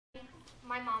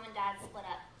my mom and dad split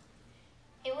up.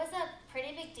 It was a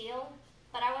pretty big deal,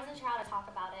 but I wasn't sure how to talk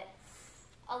about it.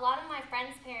 A lot of my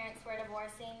friends' parents were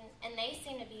divorcing, and they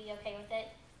seemed to be okay with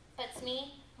it. But to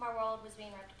me, my world was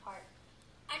being ripped apart.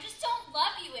 I just don't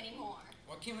love you anymore.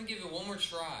 Why can't we give it one more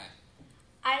try?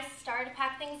 I started to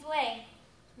pack things away.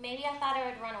 Maybe I thought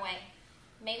I would run away.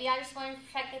 Maybe I just wanted to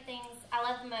protect the things I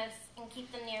love the most and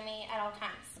keep them near me at all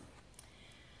times.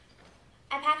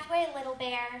 I packed away Little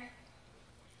Bear,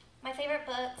 my favorite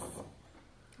books,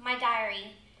 my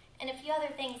diary, and a few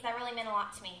other things that really meant a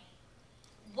lot to me.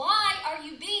 Why are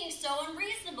you being so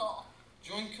unreasonable?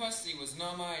 Joint custody was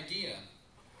not my idea.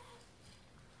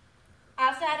 I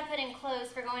also had to put in clothes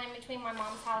for going in between my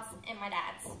mom's house and my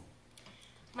dad's.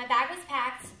 My bag was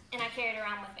packed, and I carried it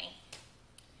around with me.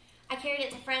 I carried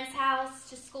it to friends' house,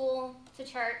 to school, to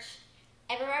church,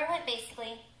 everywhere I went,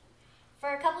 basically.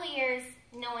 For a couple of years,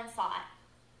 no one saw it,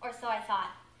 or so I thought.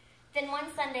 Then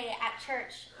one Sunday at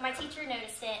church, my teacher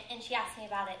noticed it, and she asked me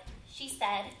about it. She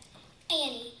said,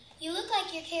 "Annie, you look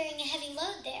like you're carrying a heavy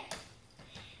load there."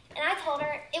 And I told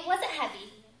her it wasn't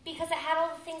heavy, because it had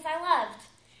all the things I loved.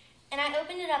 And I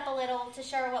opened it up a little to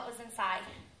show her what was inside.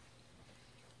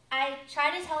 I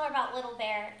tried to tell her about Little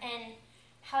Bear and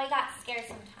how he got scared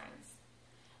sometimes.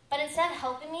 But instead of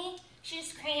helping me, she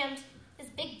just crammed this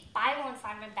big Bible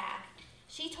inside my bag.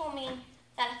 She told me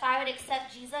that if I would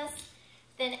accept Jesus,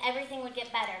 then everything would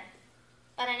get better.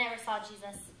 But I never saw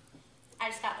Jesus. I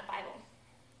just got the Bible.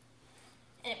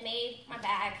 And it made my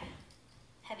bag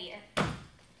heavier.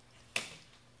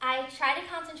 I tried to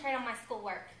concentrate on my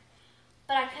schoolwork,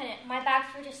 but I couldn't. My bags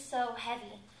were just so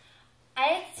heavy. I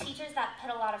had teachers that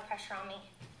put a lot of pressure on me.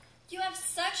 You have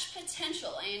such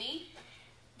potential, Annie.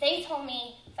 They told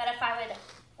me that if I would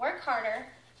work harder,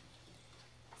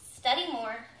 study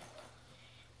more,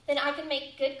 then I could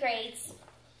make good grades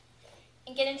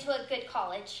and get into a good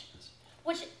college,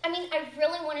 which, I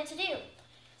really wanted to do.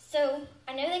 So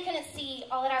I know they couldn't see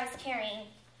all that I was carrying,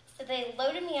 so they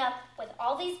loaded me up with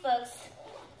all these books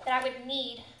that I would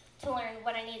need to learn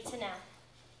what I needed to know.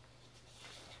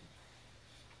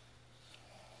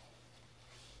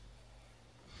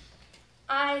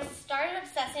 I started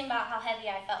obsessing about how heavy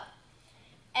I felt.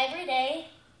 Every day,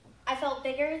 I felt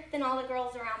bigger than all the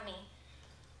girls around me.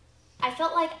 I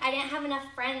felt like I didn't have enough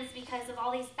friends because of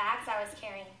all these bags I was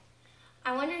carrying.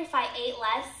 I wondered if I ate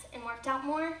less and worked out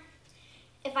more,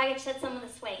 if I could shed some of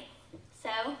this weight.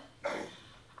 So,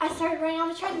 I started running on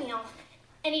the treadmill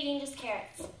and eating just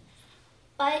carrots.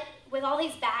 But with all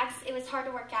these bags, it was hard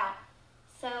to work out.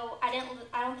 So I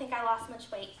don't think I lost much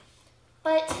weight.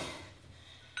 But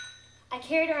I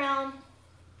carried around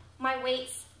my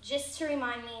weights just to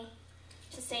remind me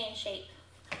to stay in shape.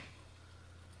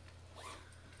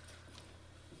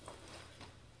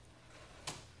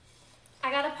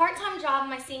 I got a part-time job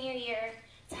my senior year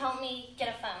to help me get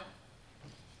a phone.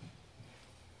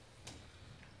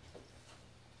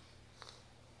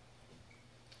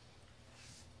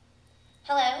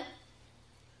 Hello?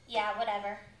 Yeah,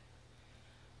 whatever.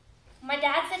 My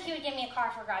dad said he would get me a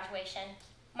car for graduation.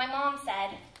 My mom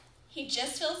said, "He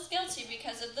just feels guilty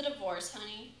because of the divorce,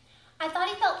 honey." I thought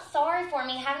he felt sorry for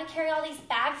me having to carry all these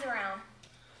bags around.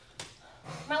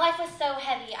 My life was so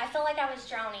heavy. I felt like I was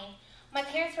drowning. My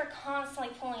parents were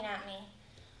constantly pulling at me.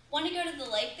 Want to go to the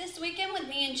lake this weekend with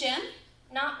me and Jim?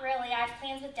 Not really. I have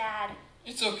plans with Dad.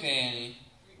 It's okay, Annie.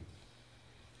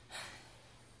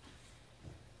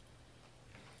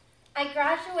 I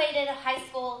graduated high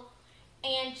school,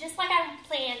 and just like I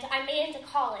planned, I made it into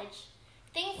college.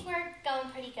 Things were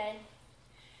going pretty good.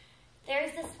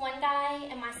 There's this one guy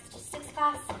in my statistics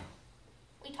class.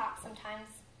 We talk sometimes.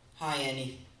 Hi,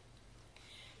 Annie.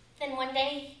 Then one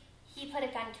day, he put a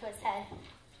gun to his head.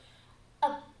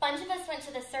 A bunch of us went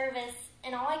to the service,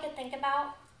 and all I could think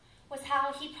about was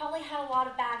how he probably had a lot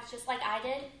of bags just like I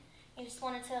did. He just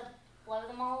wanted to blow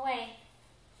them all away.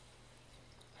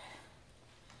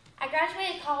 I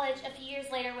graduated college a few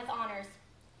years later with honors,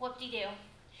 whoop-de-doo,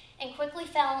 and quickly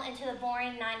fell into the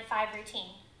boring 9-to-5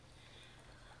 routine.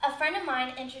 A friend of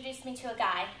mine introduced me to a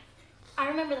guy. I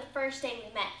remember the first day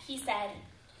we met. He said,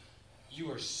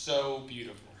 "You are so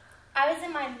beautiful." I was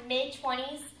in my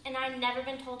mid-20s, and I'd never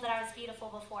been told that I was beautiful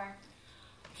before.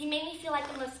 He made me feel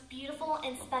like the most beautiful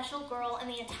and special girl in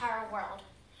the entire world.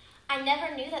 I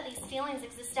never knew that these feelings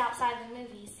existed outside of the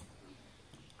movies.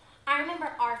 I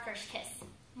remember our first kiss.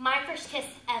 My first kiss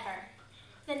ever.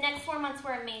 The next 4 months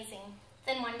were amazing.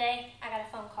 Then one day, I got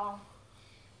a phone call.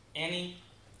 "Annie,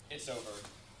 it's over.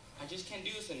 I just can't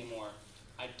do this anymore.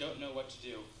 I don't know what to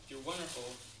do. You're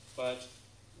wonderful, but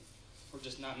we're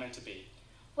just not meant to be."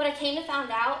 What I came to find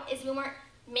out is we weren't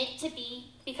meant to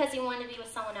be because he wanted to be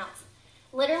with someone else.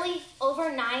 Literally,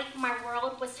 overnight, my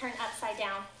world was turned upside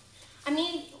down. I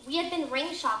mean, we had been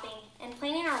ring shopping and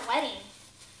planning our wedding,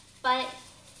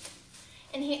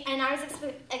 and I was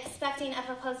expecting a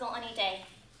proposal any day.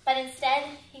 But instead,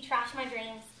 he trashed my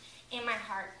dreams and my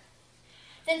heart.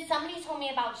 Then somebody told me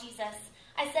about Jesus.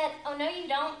 I said, "Oh, no, you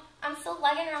don't. I'm still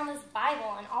lugging around this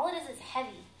Bible, and all it is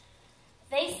heavy."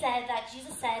 They said that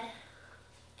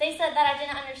I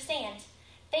didn't understand.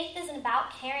 Faith isn't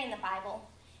about carrying the Bible.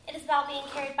 It is about being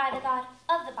carried by the God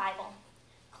of the Bible.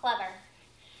 Clever.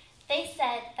 They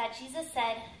said that Jesus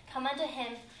said, "Come unto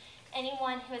him,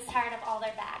 anyone who is tired of all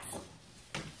their bags."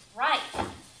 Right.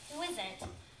 Who isn't?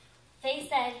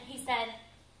 He said,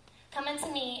 "Come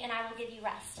unto me and I will give you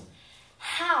rest."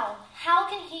 How? How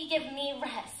can he give me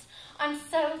rest? I'm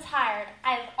so tired.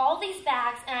 I have all these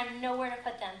bags and I have nowhere to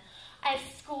put them. I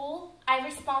have school, I have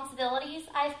responsibilities,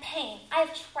 I have pain, I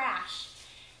have trash.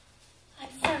 I'm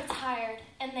so tired.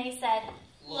 And they said,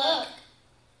 Look.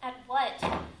 At what?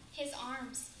 His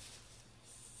arms.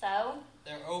 So?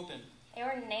 They're open. They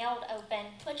were nailed open.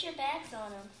 Put your bags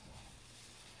on them.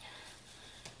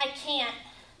 I can't.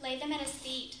 Lay them at his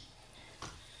feet.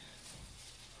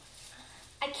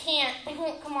 I can't. They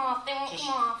won't come off. They won't come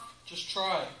off. Just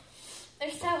try.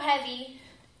 They're so heavy.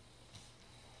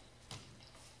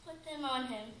 Put them on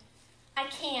him. I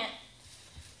can't.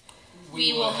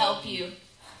 We will help you.